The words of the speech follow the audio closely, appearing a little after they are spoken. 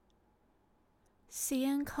เสีย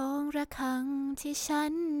งของระฆังที่ฉั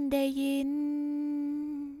นได้ยิน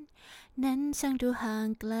นั้นช่างดูห่าง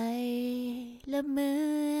ไกลและเหมื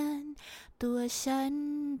อนตัวฉัน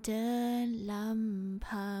เดินลำ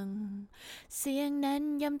พังเสียงนั้น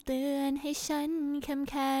ย้ำเตือนให้ฉันเข้ม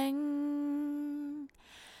แข็ง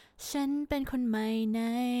ฉันเป็นคนใหม่ใน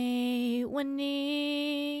วันนี้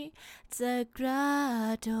จะกระ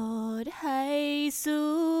โดดให้สู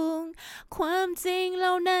งความจริงเห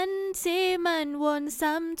ล่านั้นที่มันวน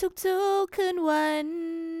ซ้ำทุกๆคืนวัน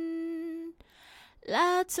และ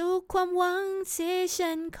ทุกความหวังที่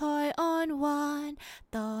ฉันคอยอ้อนวอน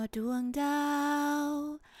ต่อดวงดาว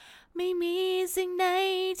ไม่มีสิ่งไหน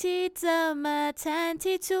ที่จะมาแทน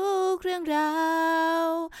ที่ทุกเรื่องราว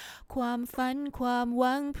ความฝันความห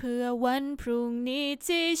วังเพื่อวันพรุ่งนี้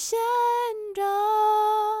ที่ฉันรอ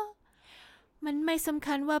มันไม่สำ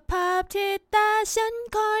คัญว่าภาพที่ตาฉัน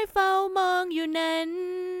คอยเฝ้ามองอยู่นั้น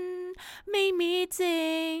ไม่มีจริ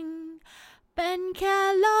งเป็นแค่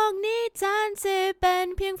โลกนิทานที่เป็น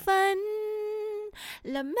เพียงฝัน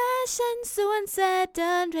และแม้ฉันสวนเสเ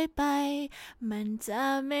ดินเรื่อยไปมันจะ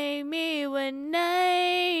ไม่มีวันไหน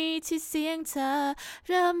ที่เสียงเธอเ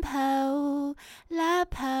ริ่มแผ่วและ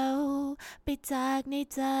แผ่วไปจากใน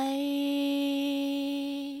ใจ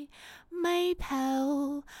ไม่แผ่ว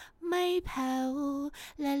ไม่แผ่ว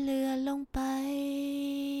และเลือนลงไป